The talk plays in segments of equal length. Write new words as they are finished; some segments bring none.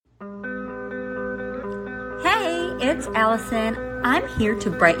it's Allison. I'm here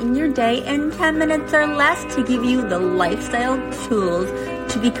to brighten your day in 10 minutes or less to give you the lifestyle tools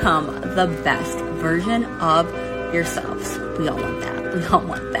to become the best version of yourselves. We all want that. We all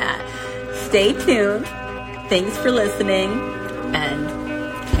want that. Stay tuned. Thanks for listening, and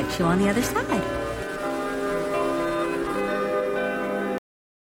catch you on the other side.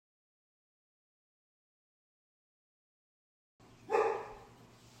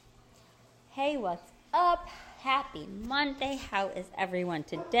 Hey, what's up? Happy Monday. How is everyone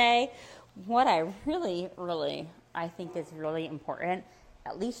today? What I I think is really important,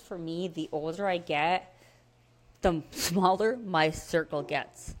 at least for me, the older I get, the smaller my circle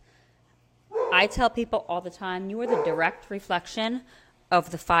gets. I tell people all the time, you are the direct reflection of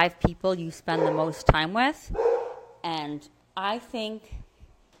the 5 people you spend the most time with. And I think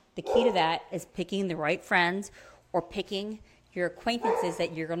the key to that is picking the right friends or picking your acquaintances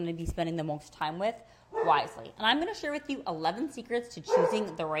that you're going to be spending the most time with wisely. And I'm going to share with you 11 secrets to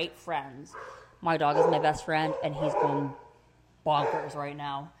choosing the right friends. My dog is my best friend, and he's going bonkers right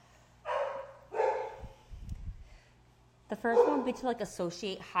now. The first one would be to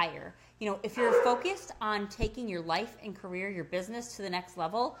associate higher. If you're focused on taking your life and career, your business to the next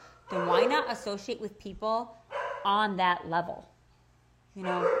level, then why not associate with people on that level?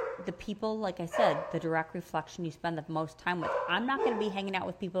 The people, like I said, the direct reflection you spend the most time with. I'm not going to be hanging out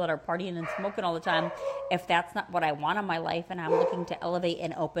with people that are partying and smoking all the time if that's not what I want in my life and I'm looking to elevate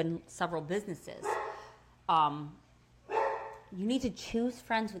and open several businesses. You need to choose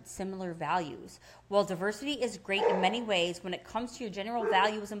friends with similar values. While diversity is great in many ways, when it comes to your general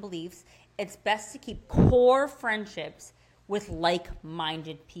values and beliefs, it's best to keep core friendships with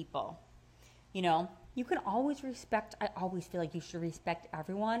like-minded people. You can always respect, I always feel like you should respect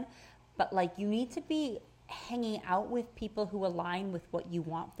everyone, but you need to be hanging out with people who align with what you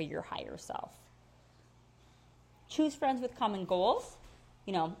want for your higher self. Choose friends with common goals.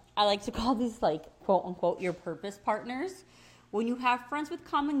 I like to call these quote unquote your purpose partners. When you have friends with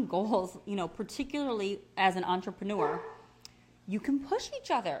common goals, particularly as an entrepreneur, you can push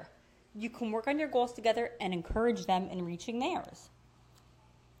each other. You can work on your goals together and encourage them in reaching theirs.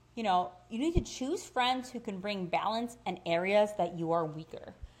 You need to choose friends who can bring balance in areas that you are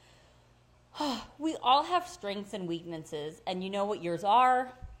weaker. We all have strengths and weaknesses, and you know what yours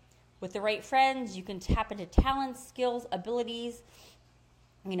are. With the right friends, you can tap into talents, skills, abilities,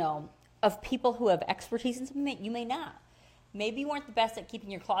 of people who have expertise in something that you may not. Maybe you weren't the best at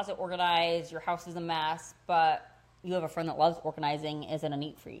keeping your closet organized, your house is a mess, but you have a friend that loves organizing, isn't a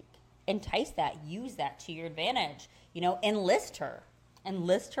neat freak. Entice that, use that to your advantage.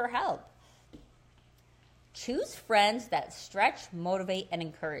 Enlist her help. Choose friends that stretch, motivate, and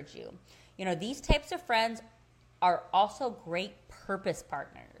encourage you. These types of friends are also great purpose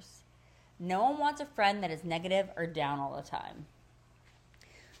partners. No one wants a friend that is negative or down all the time.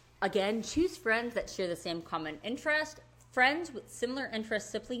 Again, choose friends that share the same common interest. Friends with similar interests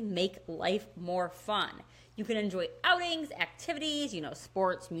simply make life more fun. You can enjoy outings, activities,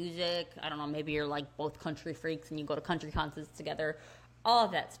 sports, music. I don't know, maybe you're both country freaks and you go to country concerts together. All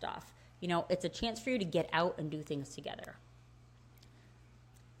of that stuff. It's a chance for you to get out and do things together.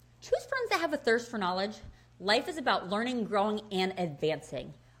 Choose friends that have a thirst for knowledge. Life is about learning, growing, and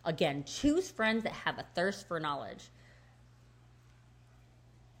advancing. Again, choose friends that have a thirst for knowledge.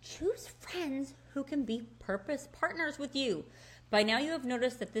 Choose friends who can be purpose partners with you. By now you have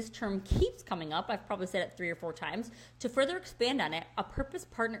noticed that this term keeps coming up. I've probably said it 3 or 4 times. To further expand on it, a purpose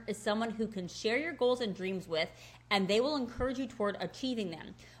partner is someone who can share your goals and dreams with, and they will encourage you toward achieving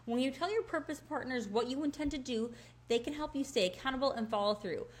them. When you tell your purpose partners what you intend to do, they can help you stay accountable and follow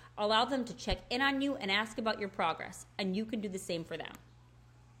through. Allow them to check in on you and ask about your progress, and you can do the same for them.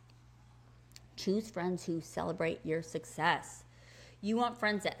 Choose friends who celebrate your success. You want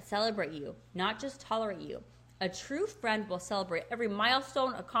friends that celebrate you, not just tolerate you. A true friend will celebrate every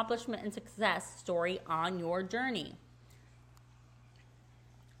milestone, accomplishment, and success story on your journey.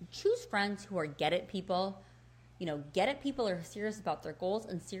 Choose friends who are get-it people. Get-it people are serious about their goals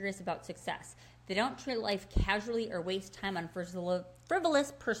and serious about success. They don't treat life casually or waste time on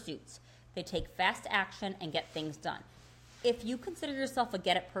frivolous pursuits. They take fast action and get things done. If you consider yourself a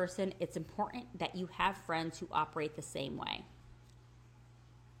get-it person, it's important that you have friends who operate the same way.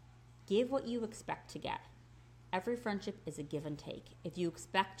 Give what you expect to get. Every friendship is a give and take. If you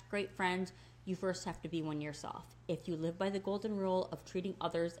expect great friends, you first have to be one yourself. If you live by the golden rule of treating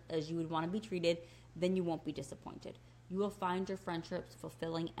others as you would want to be treated, then you won't be disappointed. You will find your friendships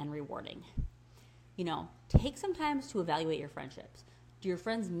fulfilling and rewarding. Take some time to evaluate your friendships. Do your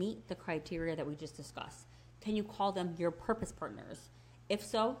friends meet the criteria that we just discussed? Can you call them your purpose partners? If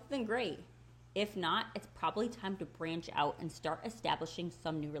so, then great. If not, it's probably time to branch out and start establishing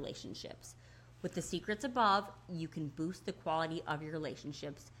some new relationships. With the secrets above, you can boost the quality of your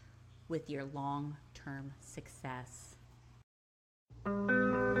relationships with your long-term success.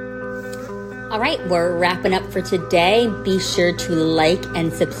 All right, we're wrapping up for today. Be sure to like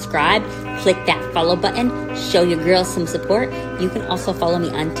and subscribe. Click that follow button. Show your girls some support. You can also follow me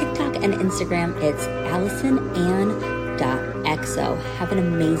on TikTok and Instagram. It's AllisonAnn.xo. Have an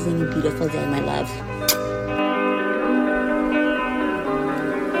amazing and beautiful day, my love.